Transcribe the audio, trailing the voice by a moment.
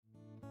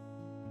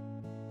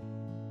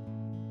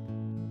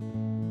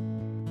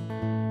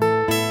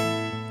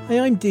Hi,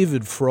 I'm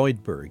David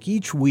Freudberg.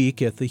 Each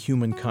week at the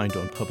Humankind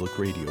on Public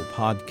Radio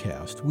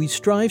podcast, we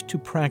strive to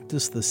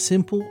practice the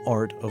simple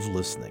art of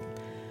listening.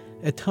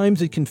 At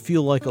times it can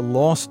feel like a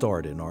lost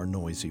art in our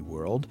noisy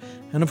world,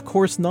 and of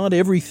course not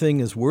everything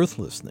is worth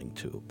listening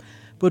to.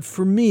 But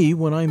for me,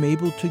 when I'm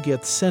able to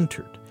get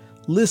centered,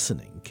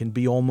 listening can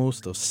be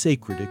almost a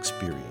sacred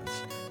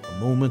experience, a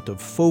moment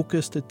of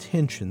focused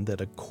attention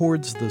that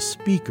accords the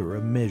speaker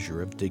a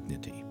measure of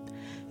dignity.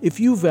 If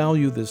you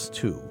value this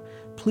too,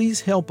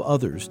 please help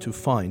others to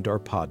find our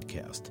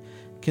podcast.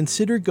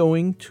 Consider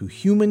going to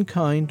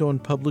Humankind on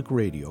Public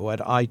Radio at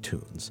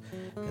iTunes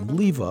and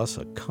leave us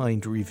a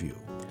kind review.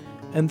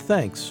 And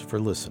thanks for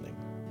listening.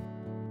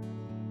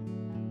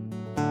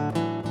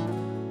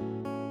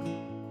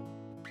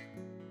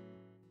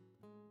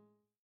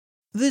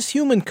 This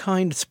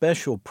Humankind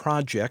special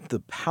project,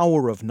 The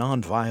Power of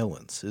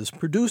Nonviolence, is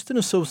produced in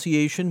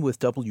association with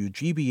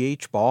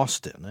WGBH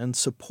Boston and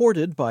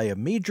supported by a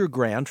major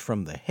grant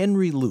from the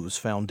Henry Luce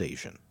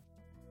Foundation.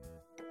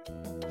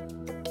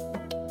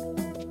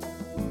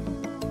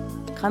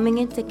 Coming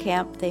into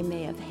camp, they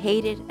may have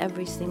hated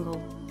every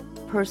single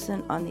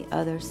person on the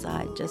other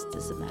side, just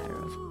as a matter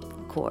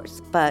of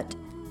course, but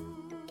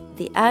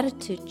the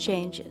attitude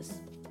changes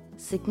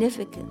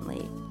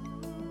significantly,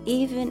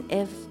 even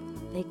if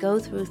they go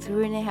through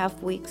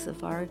 3.5 weeks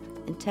of our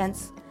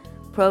intense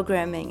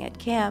programming at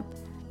camp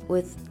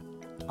with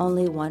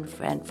only one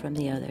friend from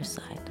the other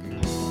side.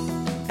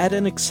 At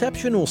an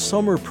exceptional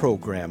summer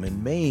program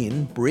in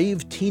Maine,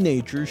 brave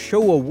teenagers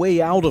show a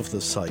way out of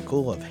the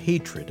cycle of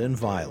hatred and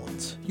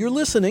violence. You're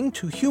listening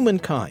to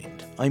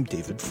Humankind. I'm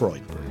David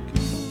Freudberg.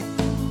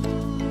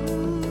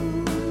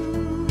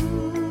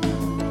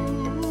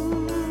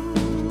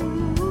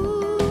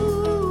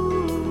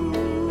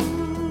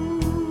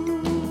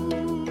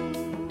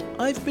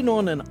 I've been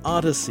on an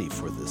odyssey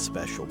for this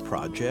special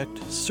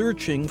project,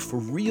 searching for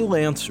real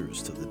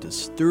answers to the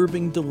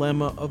disturbing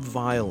dilemma of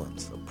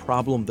violence, a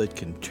problem that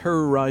can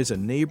terrorize a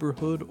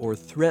neighborhood or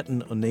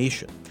threaten a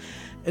nation.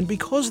 And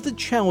because the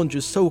challenge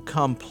is so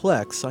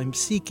complex, I'm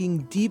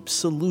seeking deep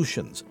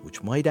solutions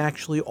which might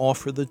actually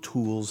offer the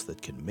tools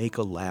that can make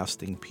a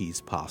lasting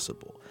peace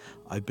possible.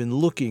 I've been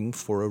looking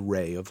for a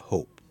ray of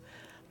hope.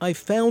 I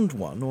found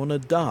one on a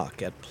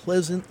dock at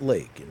Pleasant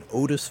Lake in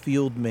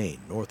Otisfield, Maine,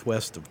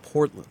 northwest of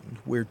Portland,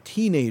 where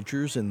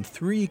teenagers in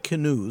 3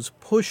 canoes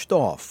pushed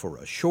off for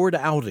a short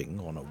outing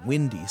on a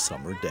windy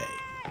summer day.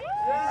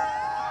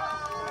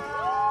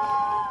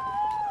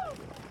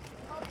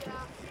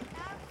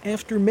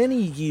 After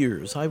many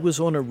years, I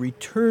was on a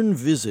return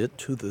visit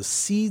to the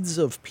Seeds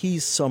of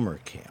Peace summer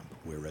camp,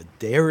 where a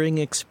daring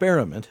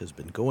experiment has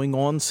been going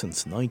on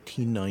since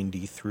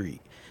 1993.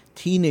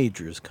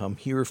 Teenagers come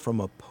here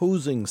from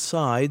opposing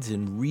sides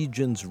in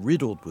regions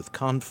riddled with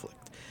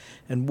conflict,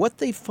 and what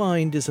they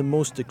find is a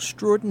most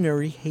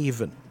extraordinary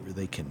haven where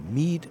they can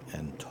meet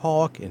and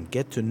talk and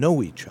get to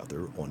know each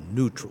other on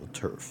neutral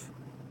turf.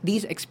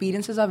 These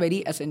experiences are very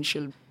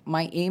essential.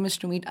 My aim is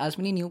to meet as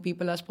many new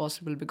people as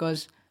possible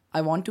because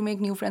I want to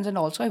make new friends and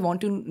also I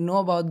want to know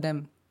about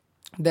them,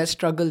 their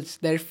struggles,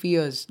 their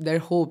fears, their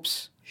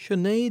hopes.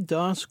 Shanay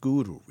Das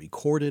Guru,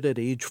 recorded at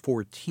age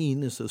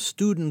 14, is a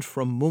student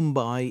from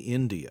Mumbai,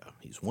 India.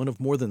 He's one of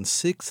more than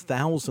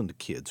 6,000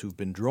 kids who've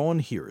been drawn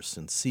here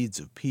since Seeds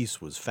of Peace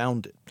was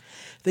founded.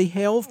 They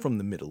hail from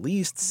the Middle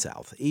East,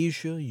 South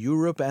Asia,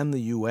 Europe, and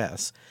the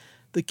U.S.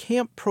 The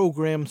camp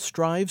program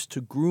strives to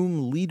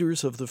groom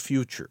leaders of the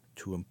future,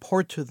 to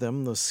impart to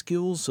them the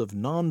skills of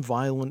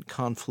nonviolent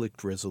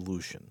conflict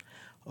resolution,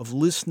 of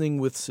listening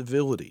with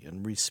civility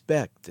and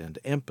respect and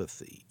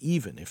empathy,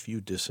 even if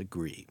you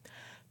disagree.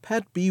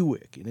 Pat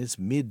Bewick, in his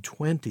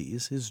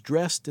mid-20s, is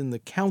dressed in the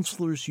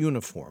counselor's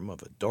uniform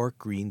of a dark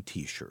green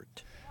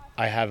T-shirt.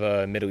 I have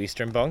a Middle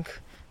Eastern bunk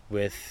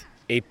with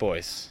 8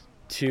 boys,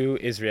 2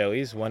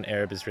 Israelis, 1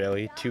 Arab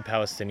Israeli, 2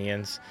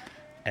 Palestinians,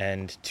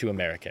 and 2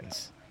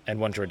 Americans, and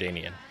 1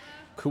 Jordanian.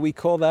 Could we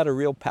call that a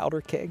real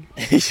powder keg?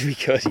 We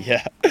could,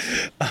 yeah.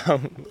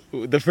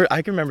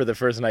 I can remember the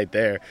first night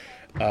there,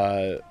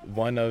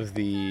 one of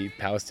the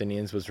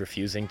Palestinians was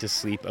refusing to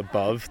sleep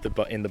above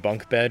in the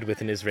bunk bed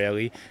with an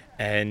Israeli,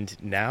 and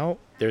now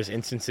there's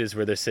instances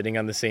where they're sitting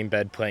on the same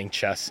bed playing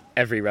chess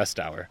every rest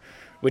hour,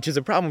 which is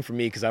a problem for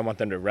me because I want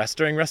them to rest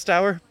during rest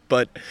hour,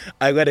 but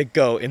I let it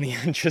go in the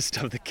interest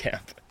of the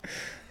camp.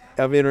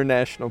 Of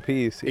international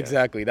peace. Yeah.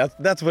 Exactly.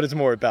 That's what it's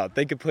more about.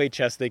 They could play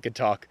chess, they could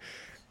talk.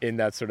 In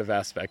that sort of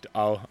aspect,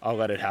 I'll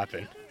let it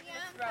happen.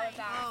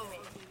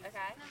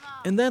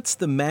 And that's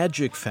the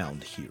magic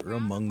found here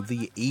among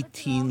the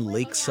 18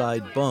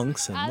 lakeside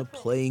bunks and the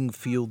playing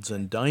fields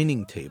and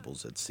dining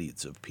tables at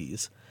Seeds of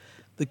Peace.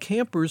 The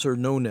campers are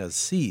known as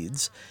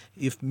Seeds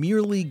if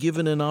merely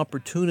given an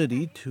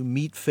opportunity to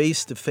meet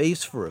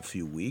face-to-face for a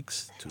few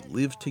weeks, to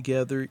live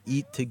together,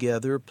 eat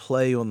together,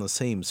 play on the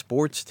same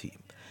sports team.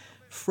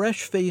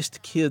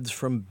 Fresh-faced kids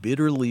from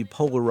bitterly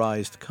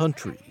polarized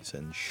countries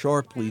and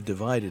sharply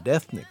divided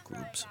ethnic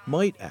groups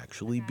might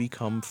actually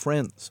become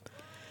friends.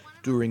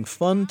 During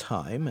fun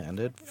time and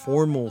at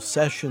formal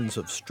sessions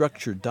of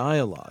structured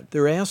dialogue,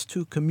 they're asked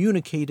to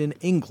communicate in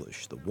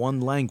English, the one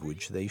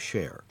language they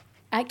share.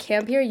 At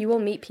camp here, you will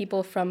meet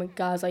people from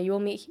Gaza. You will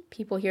meet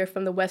people here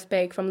from the West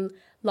Bank, from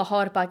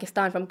Lahore,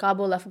 Pakistan, from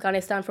Kabul,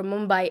 Afghanistan, from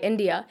Mumbai,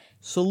 India.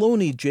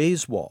 Saloni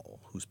Jaiswal,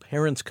 whose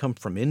parents come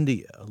from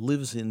India,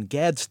 lives in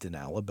Gadsden,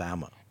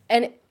 Alabama.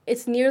 And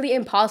it's nearly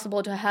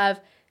impossible to have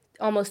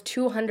almost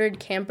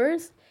 200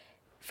 campers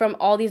from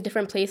all these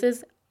different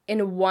places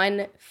in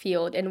one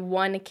field, in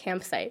one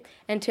campsite,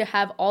 and to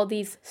have all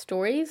these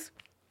stories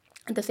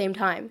at the same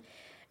time.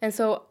 And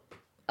so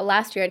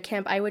last year at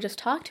camp, I would just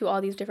talk to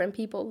all these different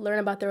people, learn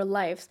about their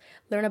lives,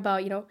 learn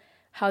about,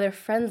 how their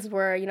friends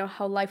were,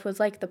 how life was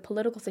like, the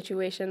political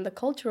situation, the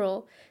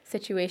cultural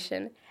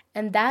situation.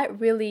 And that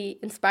really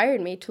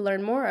inspired me to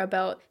learn more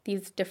about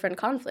these different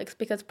conflicts,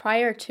 because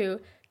prior to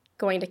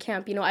going to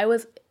camp, I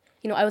was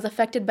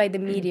affected by the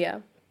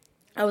media.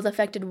 I was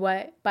affected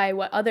by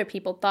what other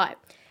people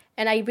thought.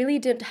 And I really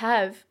didn't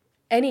have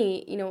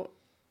any,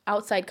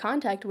 outside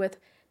contact with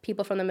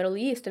people from the Middle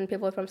East and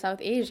people from South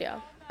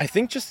Asia. I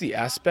think just the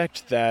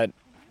aspect that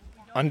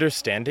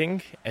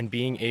understanding and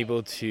being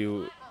able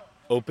to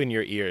open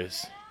your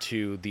ears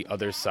to the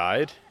other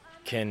side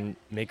can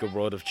make a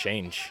world of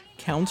change.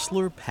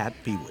 Counselor Pat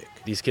Bewick.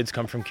 These kids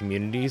come from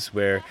communities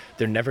where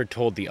they're never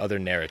told the other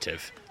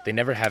narrative. They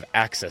never have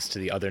access to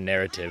the other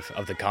narrative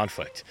of the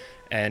conflict.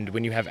 And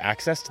when you have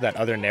access to that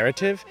other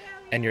narrative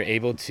and you're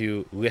able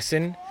to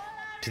listen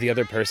to the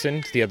other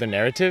person, to the other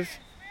narrative,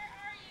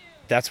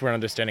 that's where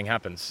understanding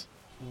happens.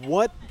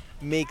 What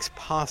makes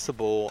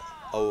possible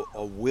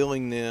a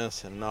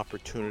willingness and an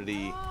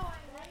opportunity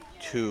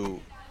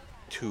to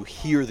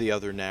hear the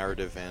other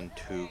narrative and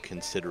to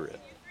consider it?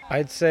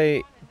 I'd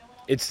say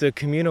it's the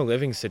communal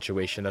living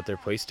situation that they're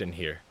placed in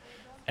here,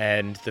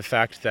 and the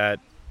fact that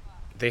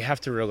they have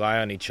to rely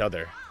on each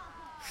other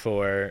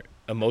for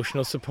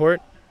emotional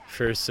support,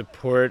 for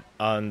support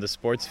on the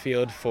sports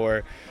field,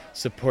 for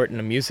support in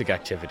a music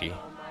activity.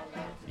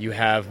 You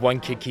have one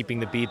kid keeping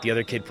the beat, the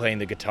other kid playing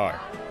the guitar.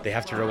 They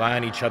have to rely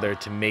on each other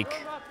to make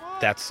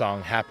that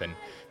song happen.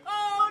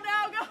 Oh,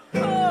 now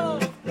go!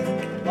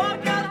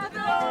 Walk out the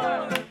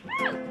door!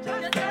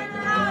 Just turn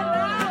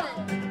around,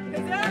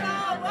 'cause they're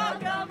not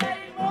welcome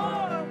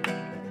anymore.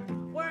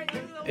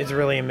 It's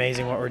really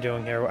amazing what we're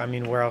doing here. I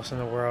mean, where else in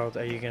the world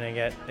are you going to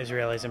get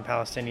Israelis and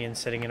Palestinians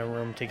sitting in a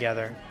room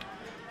together?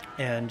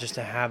 And just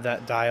to have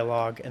that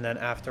dialogue, and then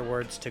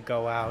afterwards to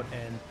go out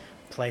and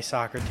play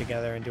soccer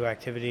together and do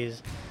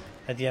activities.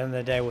 At the end of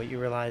the day, what you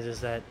realize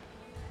is that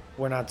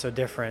we're not so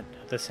different.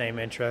 The same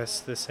interests,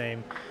 the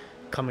same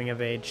coming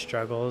of age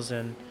struggles,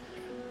 and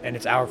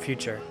it's our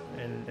future,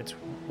 and it's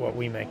what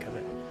we make of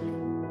it.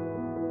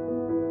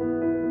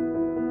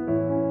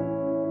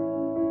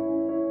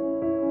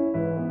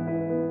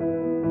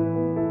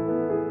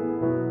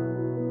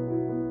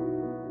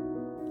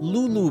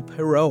 Lulu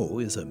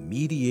Perot is a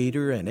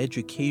mediator and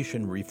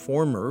education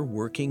reformer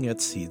working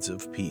at Seeds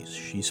of Peace.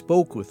 She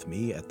spoke with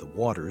me at the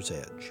water's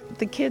edge.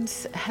 The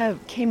kids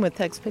came with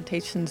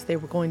expectations they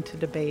were going to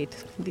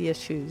debate the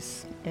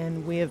issues,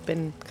 and we have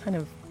been kind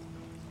of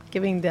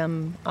giving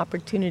them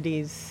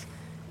opportunities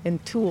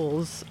and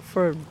tools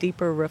for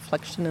deeper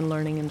reflection and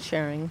learning and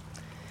sharing.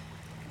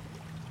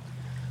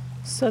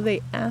 So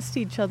they asked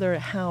each other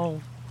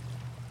how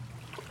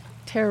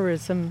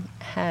terrorism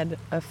had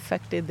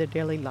affected their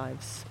daily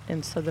lives.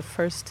 And so the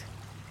first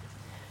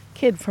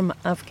kid from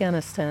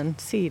Afghanistan,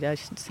 Seed, I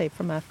should say,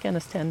 from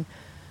Afghanistan,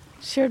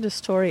 shared a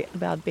story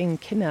about being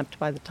kidnapped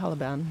by the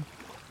Taliban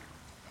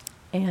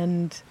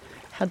and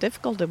how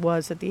difficult it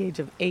was at the age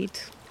of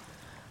 8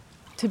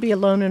 to be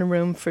alone in a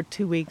room for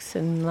 2 weeks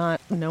and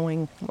not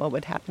knowing what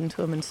would happen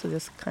to him. And so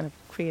this kind of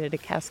created a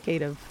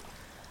cascade of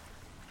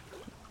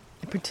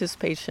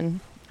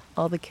participation.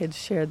 All the kids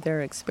shared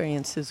their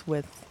experiences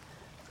with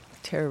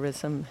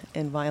terrorism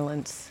and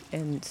violence.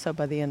 And so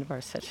by the end of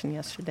our session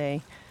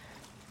yesterday,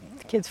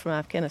 the kids from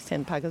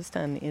Afghanistan,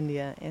 Pakistan,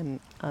 India,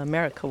 and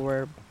America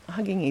were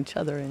hugging each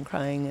other and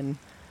crying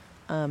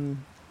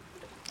and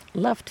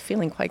left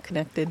feeling quite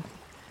connected.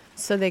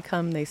 So they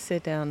come, they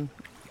sit down,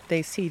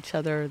 they see each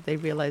other, they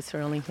realize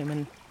they're only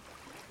human,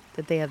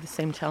 that they have the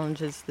same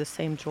challenges, the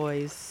same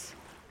joys.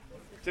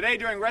 Today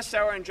during Rest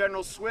Hour and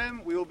General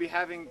Swim, we will be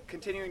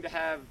continuing to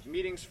have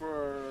meetings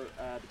for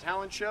the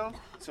talent show.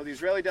 So the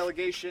Israeli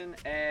delegation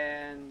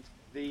and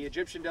the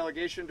Egyptian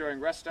delegation during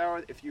Rest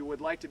Hour, if you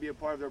would like to be a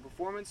part of their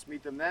performance,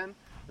 meet them then.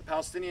 The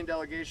Palestinian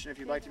delegation, if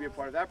you'd like to be a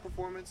part of that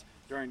performance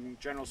during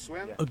General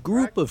Swim. A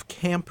group of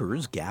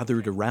campers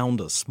gathered around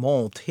a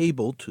small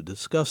table to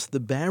discuss the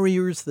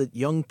barriers that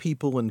young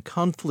people in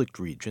conflict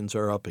regions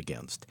are up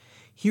against.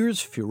 Here's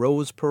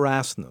Firoz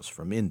Parasnas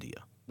from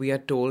India. We are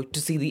told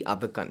to see the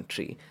other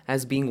country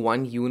as being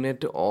one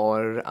unit,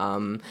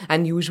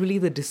 and usually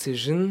the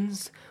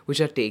decisions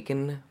which are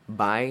taken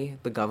by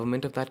the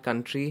government of that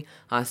country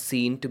are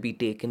seen to be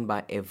taken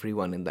by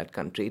everyone in that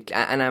country.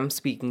 And I'm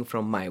speaking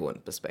from my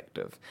own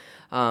perspective.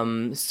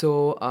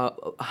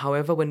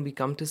 However, when we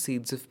come to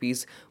Seeds of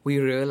Peace, we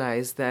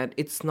realize that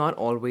it's not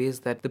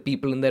always that the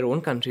people in their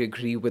own country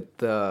agree with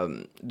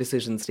the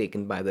decisions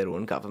taken by their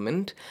own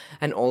government,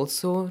 and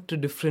also to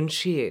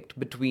differentiate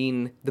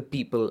between the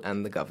people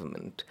and the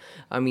government.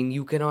 I mean,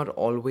 you cannot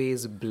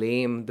always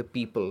blame the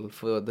people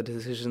for the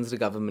decisions the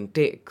government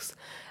takes.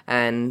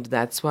 And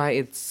that's why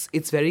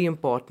it's very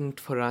important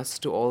for us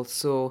to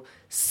also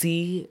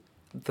see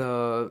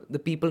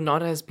the people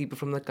not as people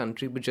from the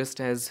country, but just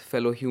as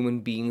fellow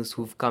human beings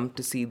who've come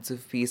to Seeds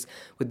of Peace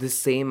with the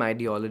same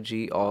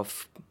ideology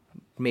of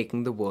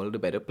making the world a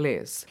better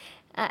place.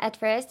 At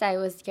first, I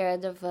was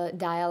scared of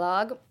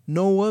dialogue.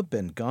 Noah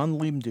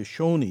Ben-Ganlim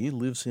Dishoni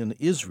lives in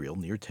Israel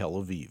near Tel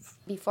Aviv.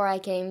 Before I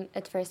came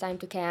at first time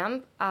to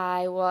camp,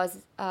 I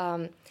wasn't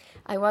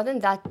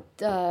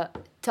that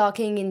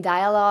talking in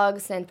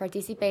dialogues and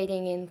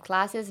participating in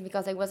classes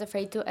because I was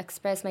afraid to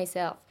express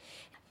myself.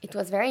 It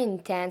was very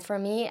intense for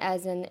me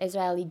as an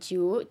Israeli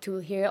Jew to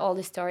hear all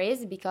the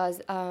stories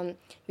because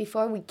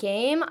before we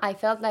came, I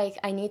felt like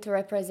I need to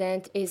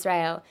represent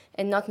Israel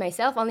and not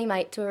myself, only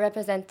to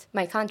represent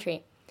my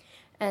country.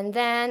 And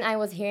then I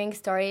was hearing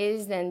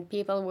stories and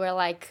people were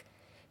like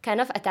kind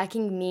of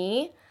attacking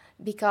me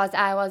because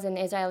I was an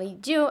Israeli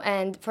Jew,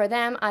 and for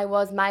them I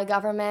was my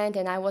government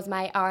and I was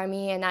my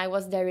army and I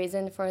was the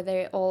reason for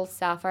their all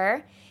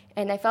suffer.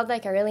 And I felt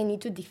like I really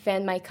need to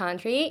defend my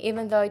country,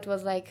 even though it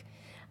was like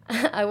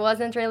I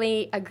wasn't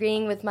really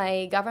agreeing with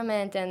my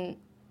government and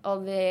all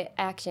the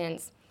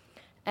actions.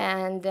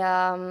 And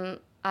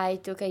I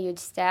took a huge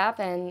step,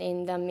 and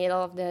in the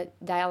middle of the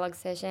dialogue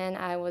session,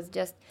 I was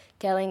just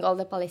telling all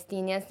the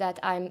Palestinians that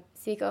I'm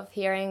sick of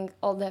hearing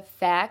all the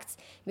facts,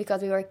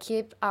 because we were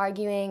keep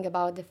arguing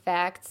about the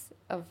facts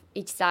of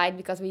each side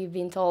because we've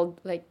been told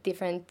like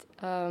different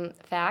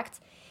facts.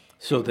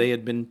 So they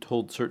had been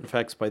told certain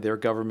facts by their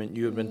government,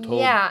 you had been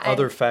told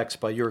other facts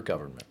by your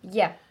government.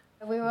 Yeah.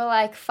 We were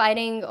like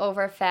fighting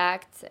over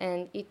facts,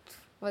 and it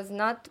was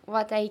not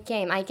what I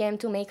came. I came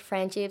to make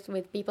friendships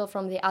with people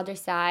from the other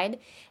side,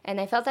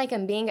 and I felt like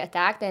I'm being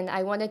attacked, and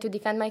I wanted to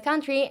defend my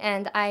country,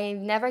 and I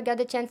never got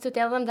the chance to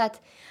tell them that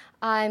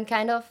I'm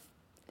kind of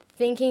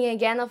thinking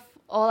again of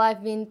all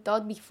I've been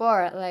taught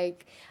before.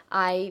 Like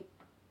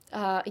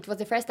it was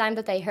the first time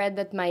that I heard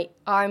that my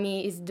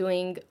army is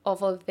doing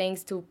awful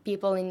things to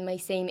people in my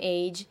same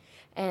age,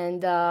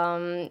 and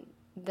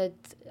that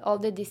all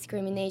the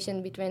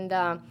discrimination between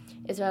the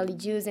Israeli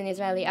Jews and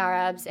Israeli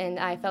Arabs, and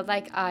I felt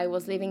like I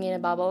was living in a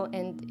bubble,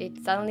 and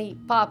it suddenly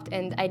popped,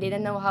 and I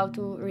didn't know how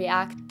to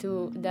react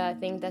to the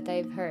thing that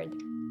I've heard.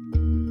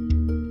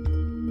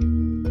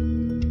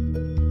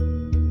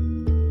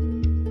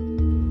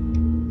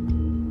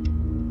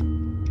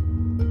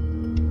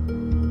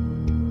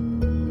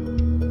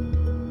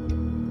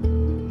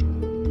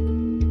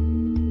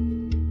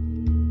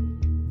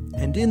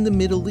 And in the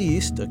Middle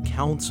East,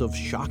 accounts of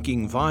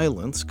shocking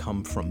violence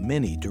come from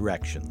many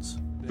directions.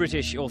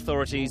 British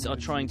authorities are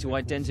trying to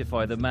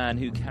identify the man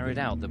who carried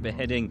out the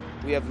beheading.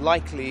 We have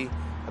likely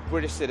a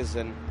British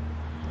citizen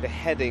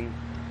beheading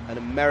an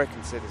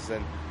American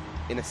citizen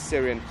in a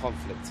Syrian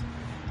conflict.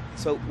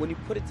 So when you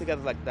put it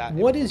together like that...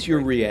 What is your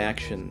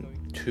reaction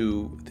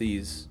to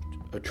these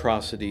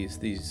atrocities,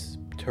 these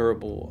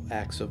terrible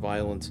acts of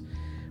violence,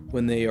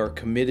 when they are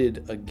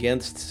committed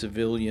against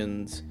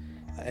civilians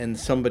and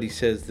somebody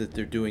says that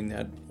they're doing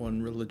that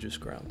on religious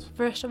grounds?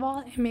 First of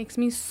all, it makes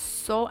me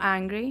so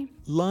angry.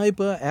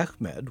 Laiba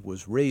Ahmed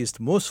was raised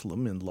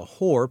Muslim in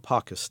Lahore,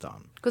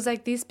 Pakistan. Because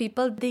like these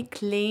people, they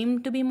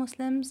claim to be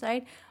Muslims,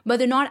 right? But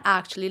they're not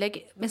actually.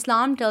 Like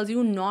Islam tells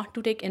you not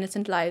to take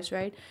innocent lives,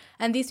 right?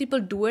 And these people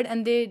do it,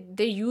 and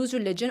they use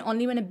religion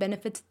only when it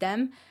benefits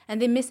them,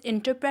 and they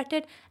misinterpret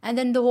it. And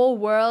then the whole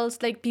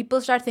world's like,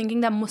 people start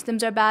thinking that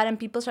Muslims are bad, and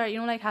people start,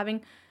 like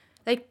having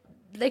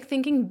like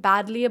thinking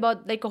badly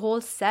about like a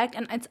whole sect,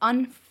 and it's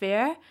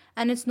unfair,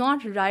 and it's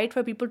not right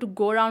for people to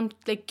go around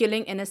like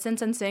killing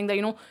innocents and saying that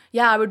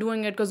we're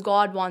doing it because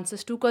God wants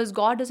us to, because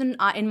God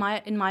doesn't, in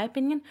my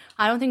opinion,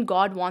 I don't think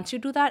God wants you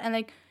to do that. And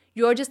like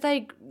you're just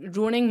like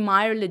ruining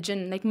my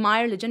religion,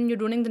 you're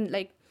ruining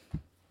the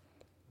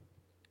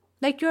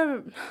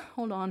you're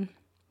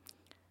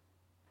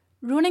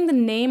ruining the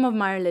name of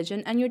my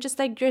religion, and you're just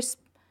like it's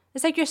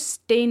like you're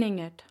staining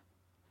it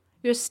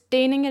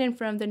in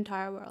front of the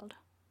entire world.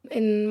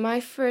 In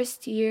my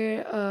first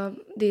year,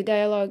 the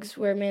dialogues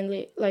were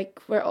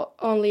were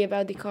only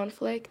about the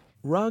conflict.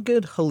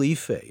 Raged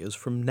Khalife is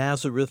from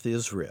Nazareth,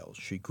 Israel.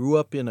 She grew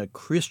up in a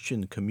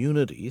Christian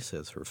community,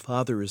 says her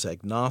father is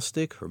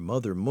agnostic, her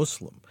mother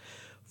Muslim.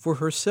 For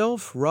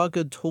herself,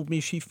 Raged told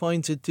me she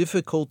finds it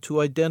difficult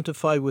to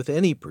identify with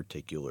any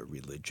particular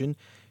religion.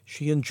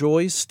 She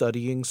enjoys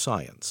studying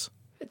science.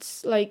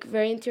 It's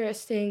very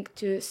interesting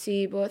to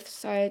see both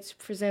sides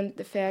present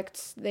the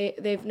facts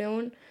they've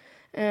known.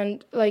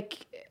 And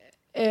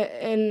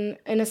in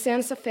a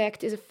sense, a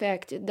fact is a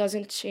fact. It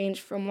doesn't change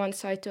from one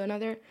side to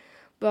another.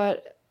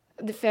 But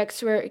the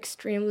facts were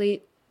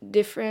extremely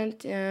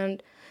different,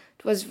 and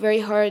it was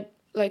very hard,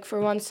 like, for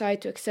one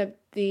side to accept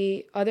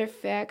the other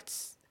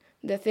facts,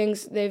 the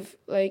things they've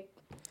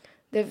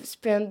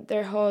spent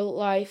their whole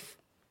life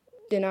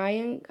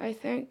denying, I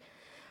think.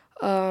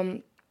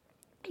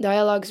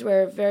 Dialogues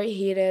were very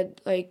heated,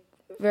 like,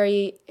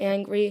 very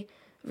angry,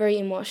 very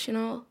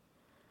emotional.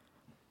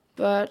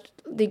 But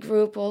the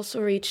group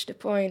also reached a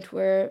point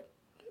where,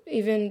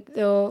 even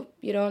though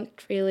you don't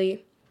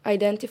really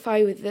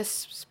identify with this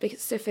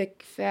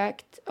specific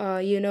fact,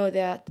 you know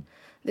that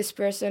this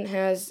person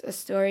has a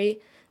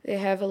story, they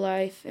have a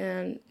life,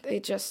 and they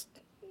just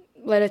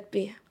let it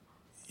be.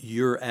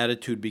 Your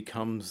attitude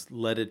becomes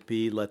let it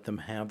be, let them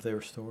have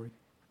their story?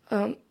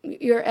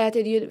 Your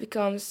attitude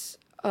becomes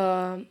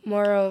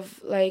more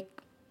of, like,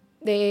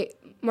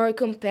 more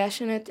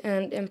compassionate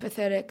and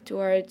empathetic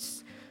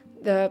towards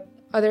the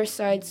other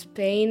side's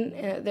pain,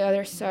 the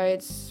other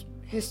side's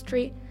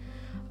history,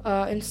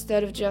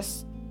 instead of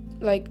just,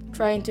 like,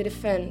 trying to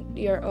defend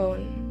your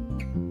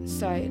own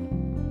side.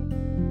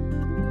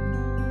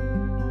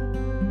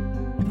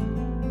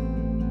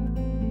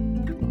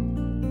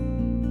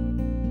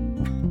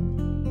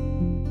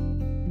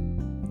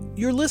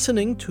 You're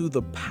listening to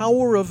The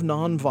Power of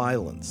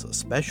Nonviolence, a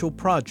special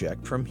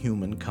project from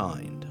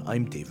Humankind.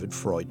 I'm David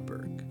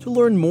Freudberg. To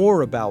learn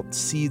more about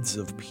Seeds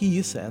of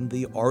Peace and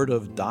the art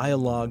of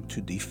dialogue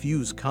to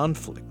diffuse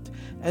conflict,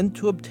 and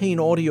to obtain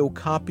audio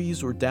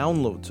copies or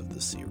downloads of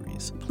the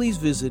series, please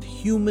visit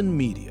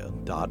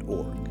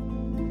humanmedia.org.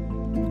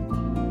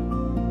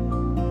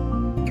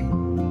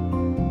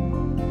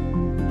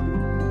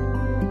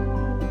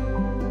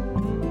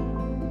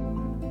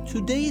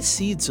 Today,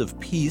 Seeds of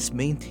Peace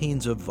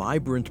maintains a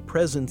vibrant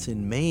presence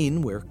in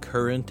Maine, where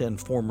current and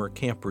former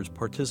campers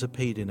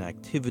participate in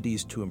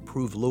activities to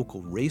improve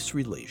local race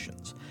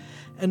relations,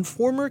 and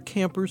former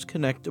campers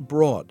connect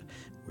abroad,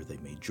 where they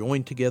may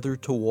join together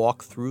to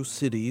walk through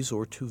cities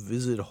or to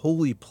visit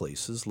holy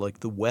places like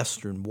the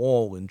Western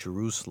Wall in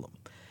Jerusalem.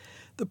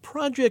 The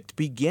project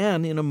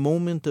began in a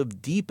moment of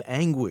deep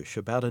anguish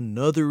about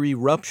another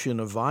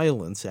eruption of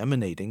violence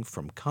emanating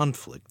from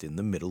conflict in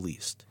the Middle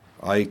East.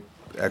 I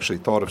actually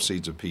thought of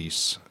Seeds of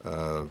Peace,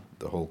 the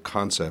whole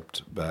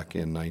concept, back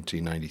in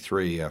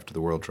 1993 after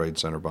the World Trade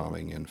Center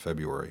bombing in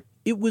February.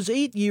 It was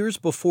 8 years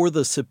before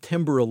the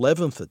September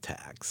 11th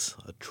attacks.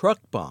 A truck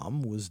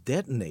bomb was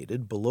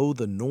detonated below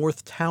the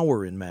North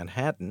Tower in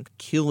Manhattan,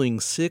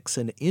 killing 6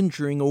 and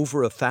injuring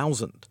over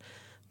 1,000.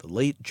 The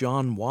late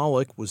John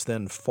Wallach was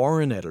then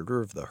foreign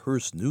editor of the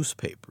Hearst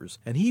newspapers,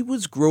 and he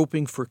was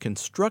groping for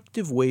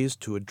constructive ways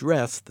to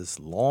address this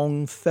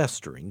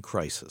long-festering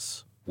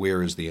crisis.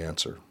 Where is the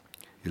answer?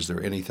 Is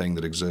there anything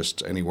that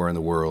exists anywhere in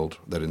the world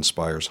that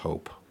inspires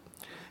hope?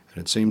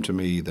 And it seemed to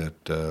me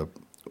that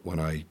when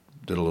I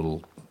did a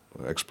little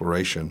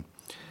exploration,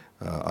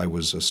 I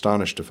was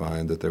astonished to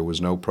find that there was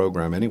no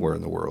program anywhere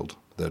in the world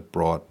that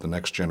brought the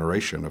next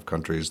generation of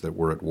countries that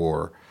were at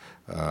war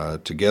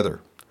together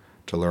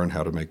to learn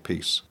how to make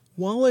peace.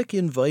 Wallach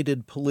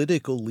invited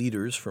political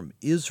leaders from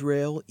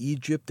Israel,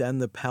 Egypt,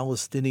 and the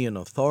Palestinian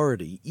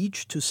Authority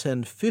each to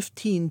send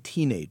 15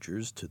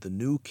 teenagers to the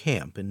new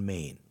camp in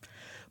Maine.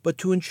 But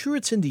to ensure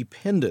its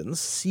independence,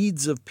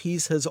 Seeds of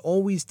Peace has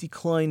always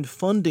declined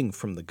funding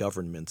from the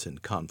governments in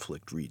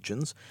conflict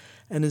regions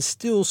and is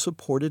still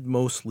supported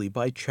mostly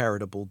by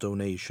charitable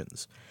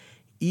donations.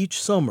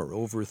 Each summer,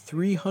 over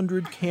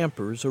 300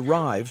 campers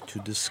arrive to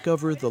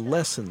discover the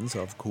lessons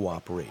of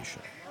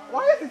cooperation.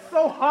 Why is it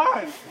so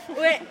hard?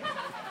 Wait.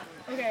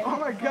 Okay. Oh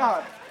my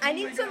God. I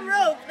need some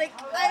rope.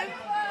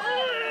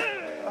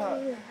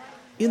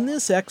 In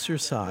this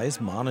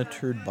exercise,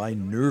 monitored by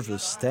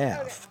nervous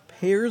staff,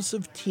 pairs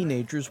of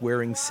teenagers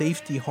wearing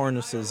safety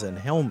harnesses and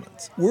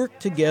helmets work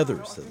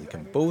together so they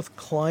can both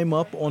climb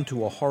up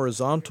onto a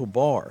horizontal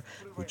bar,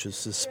 which is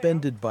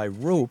suspended by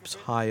ropes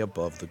high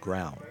above the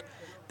ground.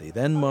 They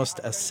then must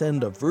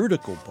ascend a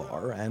vertical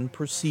bar and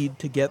proceed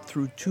to get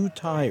through 2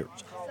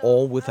 tires,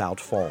 all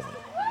without falling.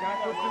 Can I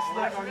put this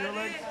leg on your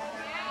leg?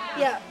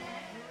 Yeah.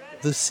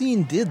 The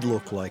scene did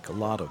look like a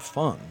lot of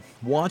fun.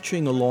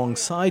 Watching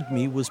alongside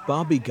me was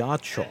Bobby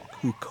Gottschalk,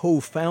 who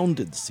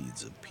co-founded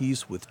Seeds of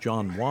Peace with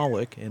John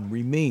Wallach and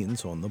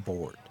remains on the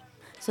board.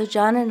 So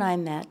John and I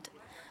met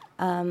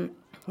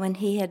when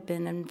he had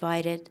been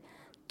invited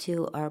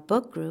to our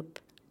book group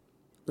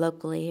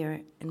locally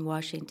here in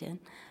Washington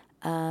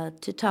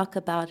to talk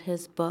about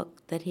his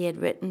book that he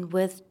had written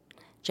with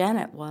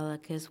Janet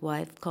Wallach, his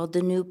wife, called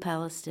The New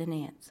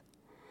Palestinians.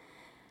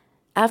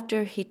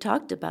 After he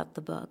talked about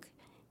the book,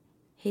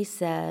 he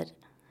said,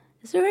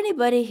 "Is there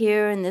anybody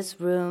here in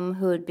this room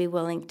who would be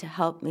willing to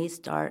help me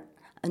start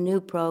a new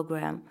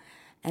program?"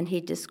 And he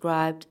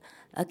described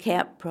a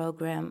camp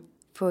program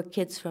for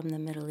kids from the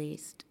Middle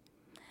East.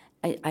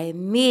 I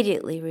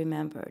immediately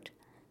remembered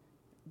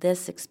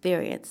this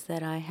experience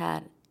that I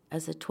had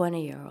as a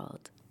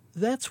 20-year-old.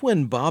 That's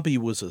when Bobby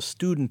was a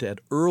student at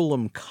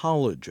Earlham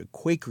College, a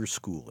Quaker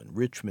school in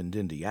Richmond,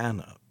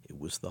 Indiana. It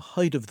was the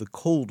height of the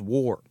Cold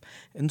War,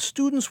 and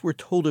students were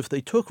told if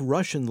they took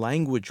Russian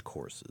language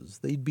courses,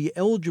 they'd be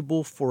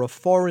eligible for a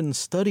foreign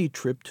study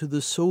trip to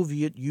the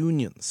Soviet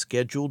Union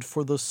scheduled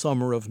for the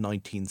summer of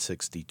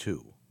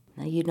 1962.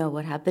 Now, you know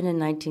what happened in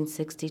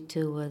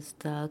 1962 was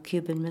the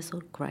Cuban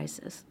Missile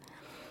Crisis.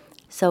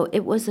 So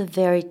it was a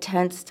very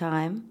tense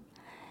time.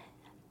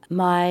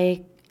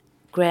 My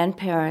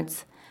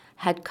grandparents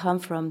had come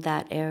from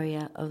that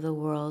area of the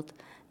world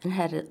and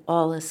had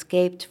all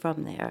escaped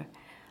from there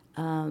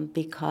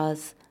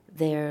because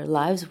their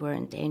lives were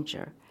in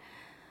danger.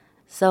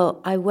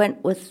 So I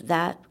went with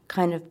that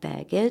kind of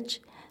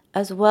baggage,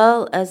 as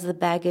well as the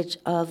baggage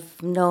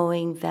of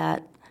knowing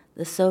that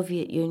the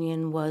Soviet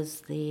Union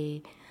was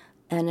the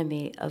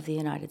enemy of the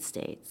United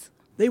States.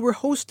 They were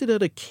hosted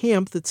at a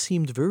camp that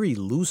seemed very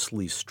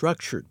loosely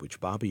structured, which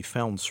Bobby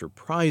found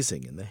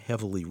surprising in the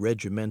heavily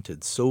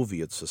regimented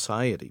Soviet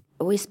society.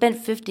 We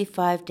spent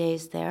 55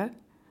 days there.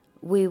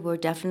 We were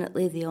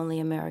definitely the only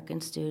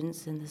American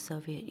students in the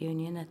Soviet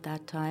Union at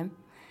that time.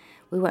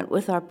 We went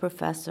with our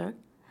professor,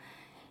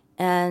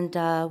 and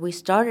we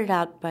started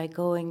out by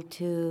going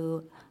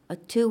to a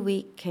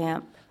 2-week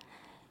camp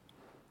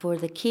for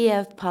the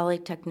Kiev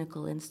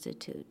Polytechnical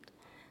Institute.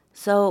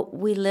 So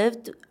we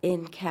lived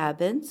in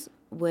cabins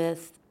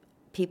with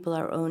people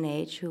our own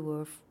age who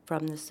were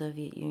from the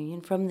Soviet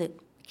Union, from the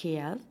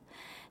Kiev,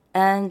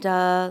 and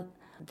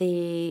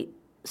the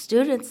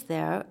students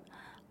there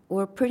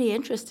were pretty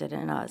interested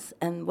in us.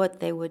 And what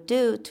they would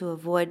do to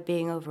avoid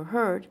being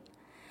overheard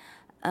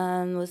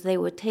was they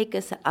would take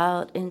us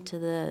out into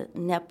the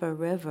Dnieper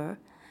River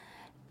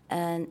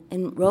and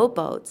in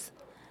rowboats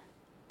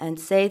and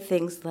say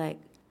things like,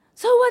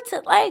 "So what's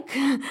it like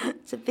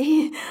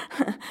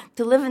to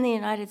live in the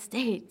United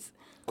States?"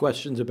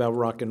 Questions about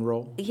rock and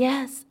roll?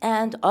 Yes,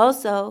 and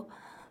also,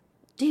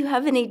 do you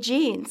have any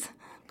genes?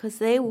 Because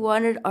they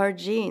wanted our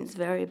genes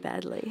very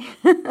badly.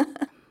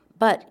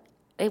 But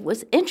it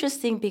was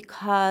interesting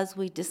because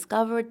we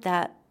discovered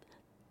that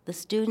the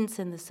students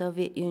in the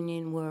Soviet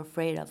Union were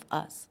afraid of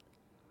us.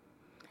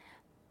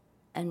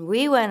 And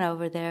we went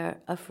over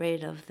there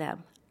afraid of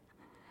them.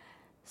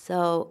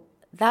 So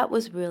that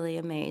was really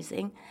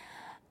amazing.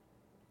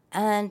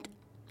 And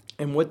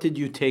what did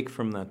you take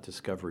from that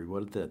discovery?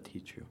 What did that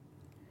teach you?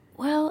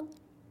 Well,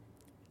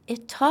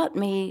 it taught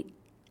me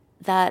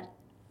that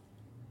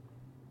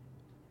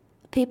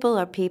people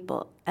are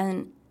people,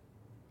 and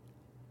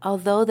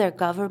although their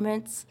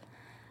governments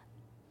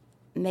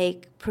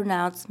make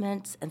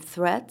pronouncements and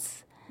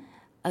threats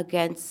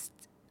against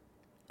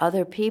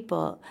other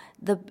people,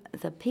 the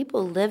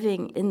people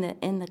living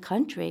in the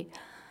country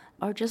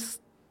are just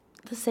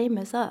the same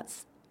as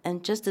us,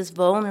 and just as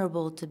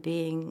vulnerable to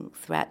being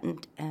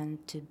threatened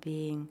and to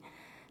being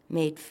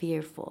made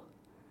fearful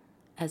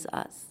as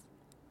us.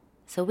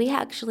 So we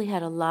actually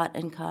had a lot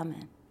in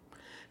common.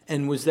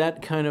 And was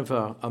that kind of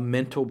a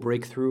mental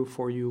breakthrough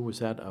for you? Was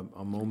that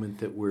a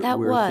moment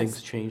where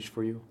things changed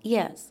for you?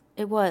 Yes,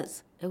 it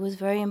was. It was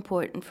very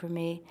important for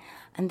me.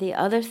 And the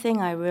other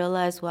thing I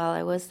realized while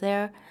I was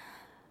there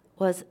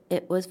was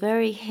it was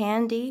very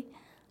handy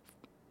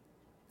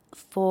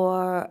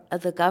for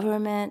the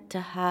government to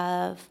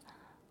have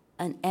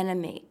an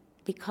enemy,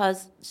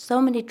 because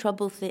so many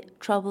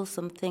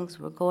troublesome things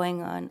were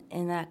going on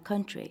in that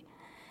country.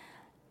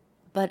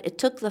 But it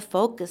took the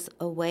focus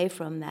away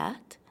from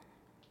that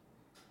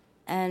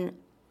and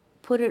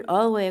put it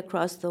all the way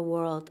across the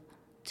world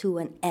to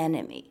an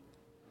enemy.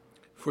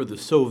 For the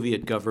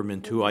Soviet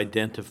government to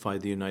identify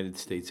the United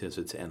States as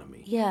its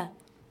enemy. Yeah.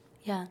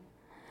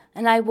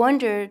 And I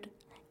wondered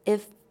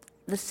if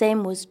the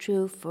same was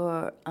true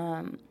for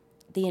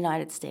the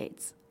United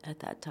States at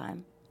that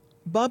time.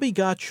 Bobby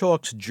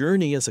Gottschalk's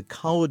journey as a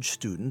college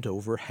student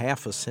over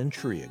half a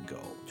century ago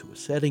to a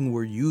setting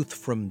where youth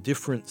from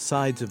different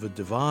sides of a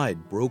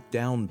divide broke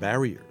down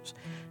barriers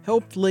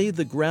helped lay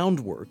the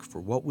groundwork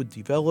for what would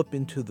develop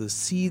into the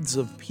Seeds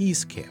of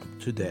Peace camp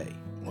today.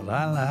 Well,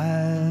 our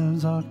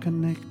lives are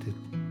connected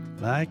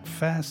like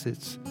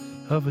facets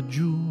of a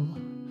jewel,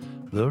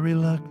 the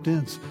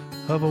reluctance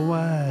of a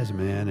wise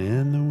man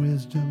and the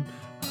wisdom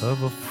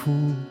of a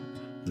fool.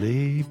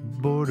 They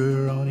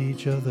border on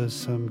each other,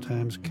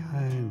 sometimes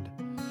kind,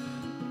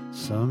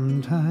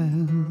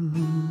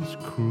 sometimes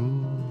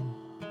cruel.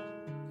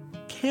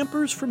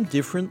 Campers from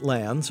different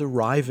lands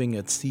arriving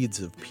at Seeds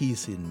of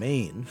Peace in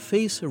Maine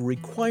face a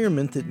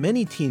requirement that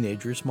many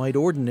teenagers might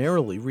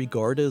ordinarily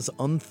regard as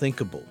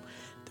unthinkable.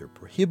 They're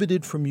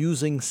prohibited from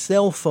using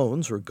cell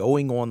phones or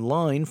going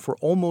online for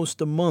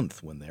almost a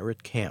month when they're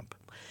at camp.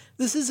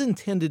 This is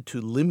intended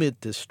to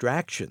limit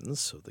distractions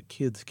so the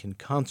kids can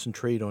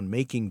concentrate on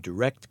making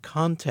direct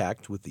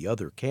contact with the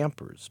other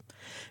campers.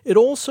 It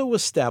also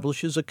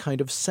establishes a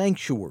kind of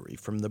sanctuary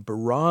from the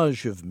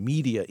barrage of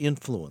media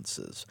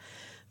influences.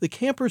 The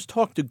campers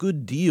talked a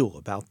good deal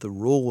about the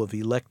role of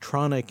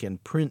electronic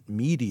and print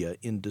media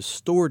in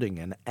distorting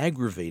and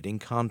aggravating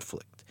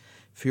conflict.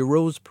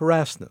 Firoz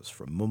Parasnas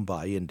from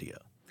Mumbai, India.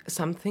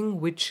 Something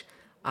which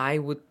I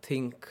would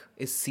think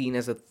is seen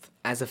as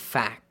a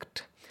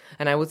fact.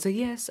 And I would say,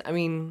 yes, I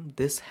mean,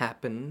 this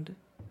happened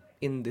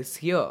in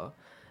this year.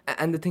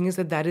 And the thing is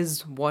that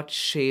is what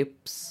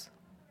shapes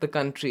the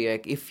country.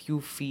 Like, if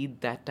you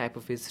feed that type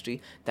of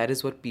history, that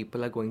is what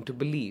people are going to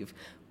believe.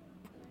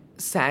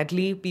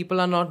 Sadly, people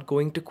are not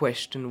going to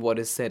question what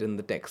is said in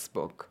the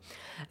textbook.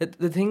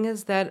 The thing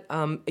is that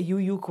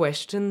you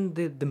question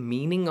the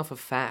meaning of a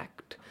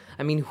fact.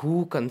 I mean,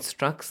 who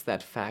constructs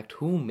that fact?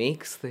 Who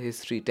makes the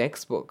history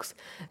textbooks?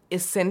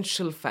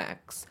 Essential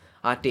facts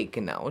are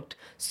taken out.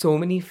 So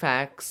many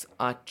facts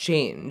are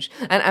changed.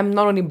 And I'm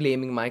not only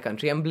blaming my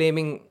country, I'm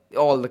blaming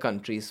all the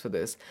countries for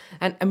this.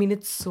 And I mean,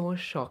 it's so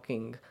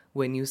shocking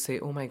when you say,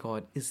 oh my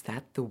God, is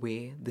that the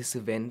way this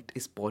event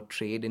is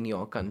portrayed in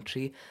your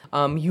country?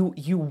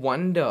 You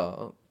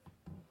wonder,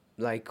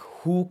 like,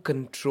 who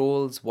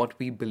controls what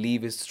we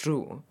believe is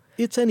true?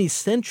 It's an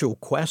essential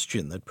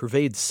question that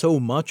pervades so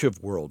much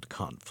of world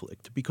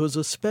conflict because,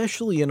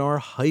 especially in our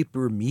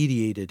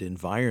hyper-mediated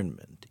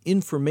environment,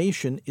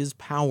 information is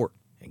power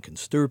and can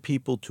stir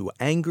people to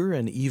anger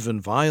and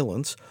even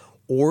violence,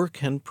 or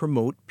can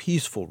promote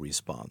peaceful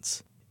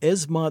response.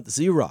 Esmat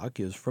Zirak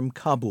is from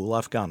Kabul,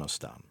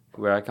 Afghanistan.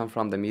 Where I come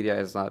from, the media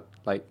is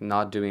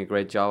not doing a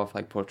great job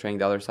of portraying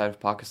the other side of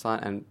Pakistan,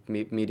 and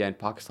media in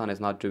Pakistan is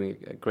not doing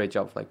a great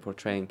job of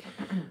portraying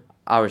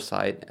our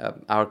side,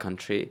 our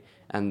country.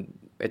 And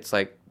it's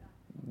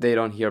they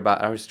don't hear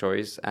about our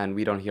stories and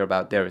we don't hear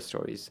about their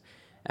stories.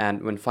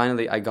 And when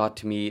finally I got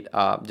to meet,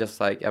 just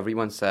like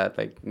everyone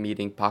said,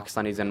 meeting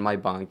Pakistanis in my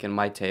bunk, in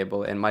my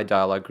table, in my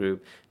dialogue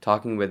group,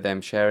 talking with them,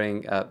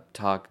 sharing a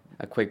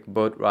quick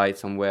boat ride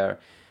somewhere,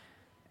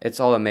 it's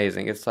all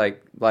amazing. It's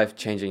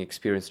life-changing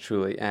experience,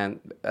 truly.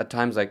 And at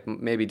times,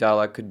 maybe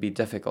dialogue could be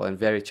difficult and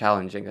very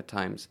challenging at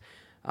times.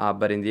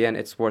 But in the end,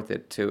 it's worth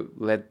it to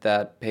let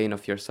that pain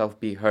of yourself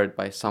be heard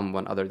by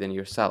someone other than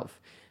yourself.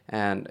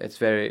 And it's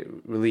very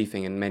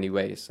relieving in many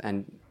ways.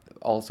 And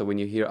also when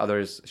you hear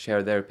others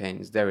share their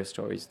pains, their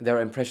stories, their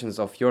impressions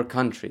of your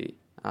country,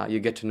 you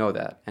get to know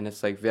that. And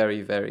it's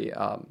very, very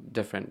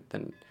different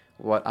than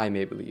what I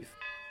may believe.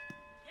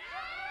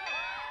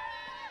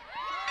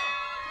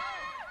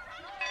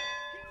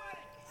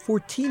 For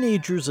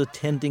teenagers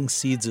attending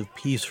Seeds of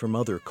Peace from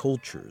other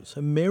cultures,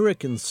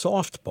 American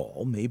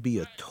softball may be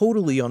a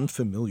totally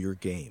unfamiliar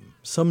game.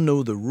 Some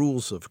know the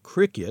rules of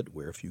cricket,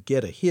 where if you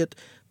get a hit,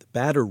 the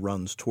batter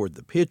runs toward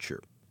the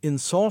pitcher. In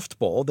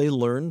softball, they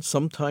learn,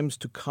 sometimes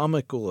to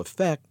comical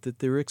effect, that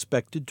they're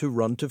expected to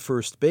run to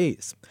first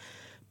base.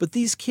 But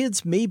these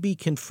kids may be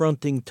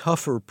confronting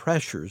tougher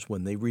pressures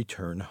when they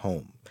return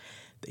home.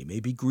 They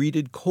may be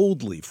greeted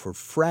coldly for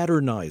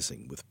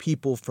fraternizing with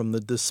people from the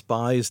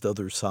despised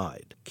other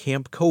side.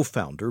 Camp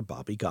co-founder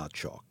Bobby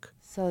Gottschalk.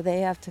 So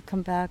they have to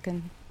come back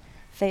and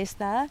face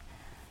that.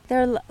 There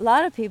are a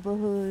lot of people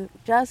who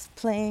just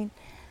plain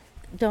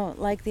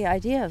don't like the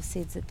idea of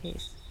Seeds of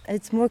Peace.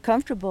 It's more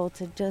comfortable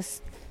to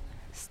just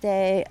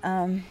stay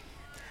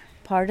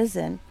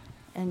partisan,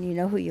 and you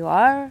know who you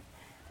are.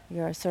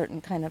 You're a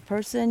certain kind of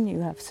person. You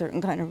have a certain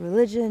kind of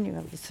religion. You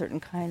have a certain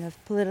kind of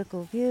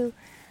political view.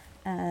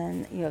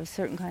 And you have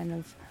certain kind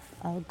of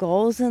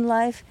goals in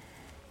life,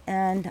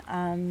 and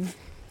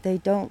they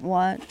don't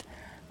want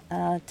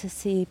to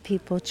see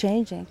people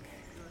changing.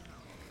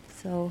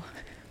 So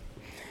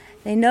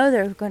they know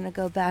they're going to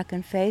go back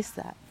and face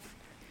that.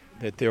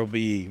 That there'll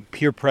be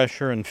peer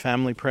pressure and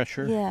family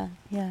pressure?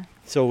 Yeah.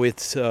 So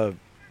it's a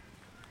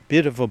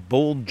bit of a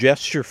bold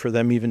gesture for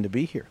them even to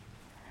be here.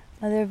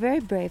 Well, they're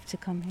very brave to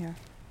come here.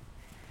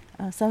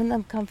 Some of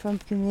them come from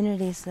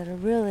communities that are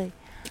really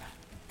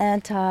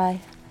anti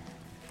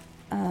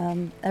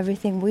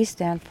everything we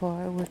stand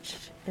for, which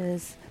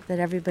is that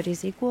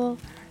everybody's equal,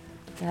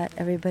 that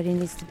everybody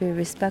needs to be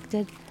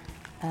respected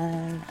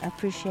and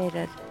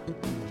appreciated.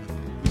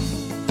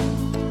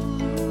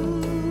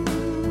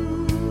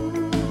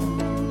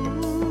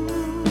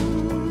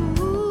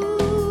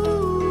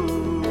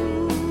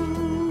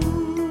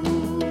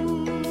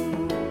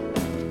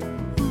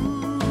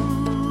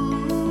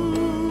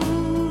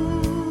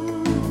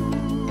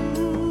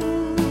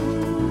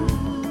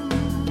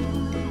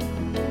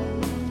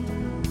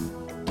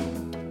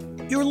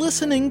 You're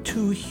listening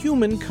to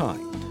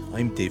Humankind.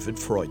 I'm David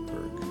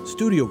Freudberg.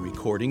 Studio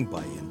recording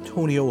by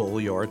Antonio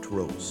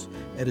Oliart-Rose.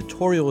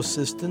 Editorial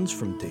assistance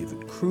from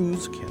David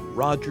Cruz, Ken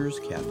Rogers,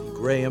 Kathy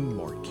Graham,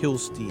 Mark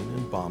Kilstein,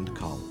 and Bond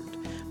Collard.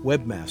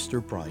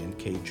 Webmaster Brian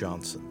K.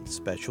 Johnson.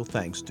 Special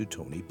thanks to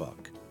Tony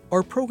Buck.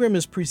 Our program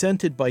is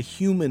presented by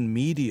Human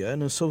Media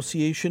in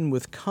association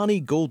with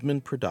Connie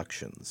Goldman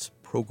Productions.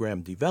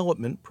 Program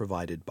development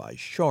provided by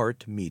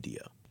Shart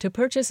Media. To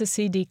purchase a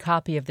CD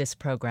copy of this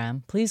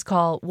program, please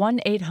call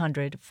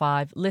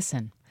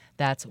 1-800-5-LISTEN.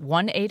 That's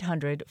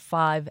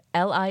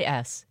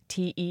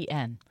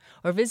 1-800-5-LISTEN.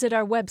 Or visit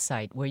our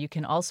website, where you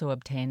can also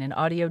obtain an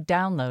audio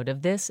download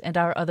of this and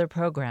our other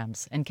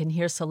programs and can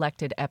hear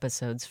selected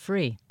episodes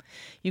free.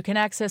 You can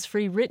access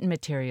free written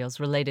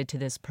materials related to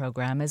this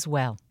program as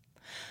well.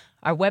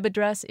 Our web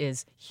address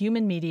is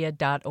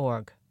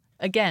humanmedia.org.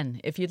 Again,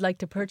 if you'd like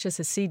to purchase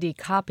a CD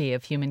copy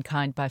of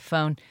Humankind by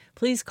phone,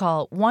 please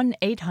call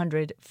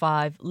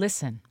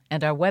 1-800-5-LISTEN,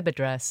 and our web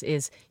address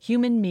is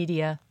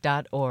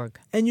humanmedia.org.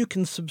 And you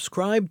can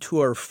subscribe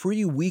to our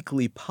free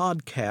weekly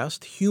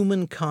podcast,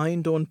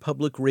 Humankind on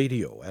Public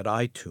Radio, at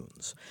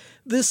iTunes.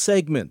 This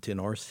segment in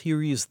our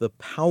series, The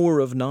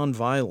Power of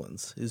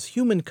Nonviolence, is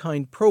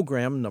Humankind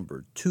program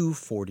number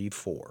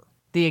 244.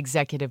 The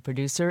executive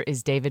producer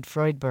is David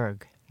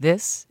Freudberg.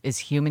 This is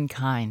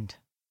Humankind.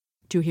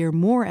 To hear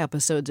more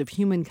episodes of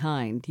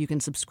Humankind, you can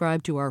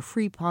subscribe to our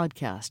free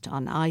podcast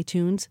on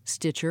iTunes,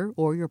 Stitcher,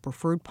 or your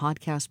preferred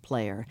podcast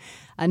player.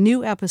 A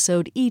new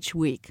episode each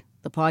week.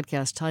 The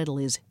podcast title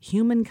is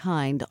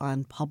Humankind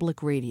on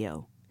Public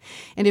Radio.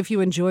 And if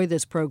you enjoy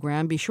this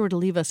program, be sure to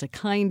leave us a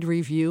kind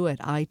review at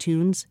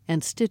iTunes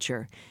and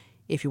Stitcher.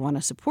 If you want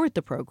to support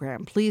the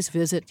program, please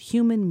visit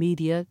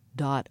humanmedia.org.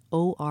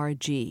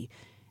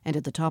 And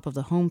at the top of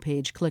the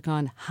homepage, click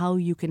on How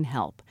You Can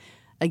Help.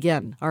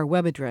 Again, our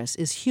web address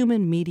is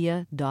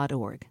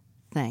humanmedia.org.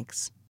 Thanks.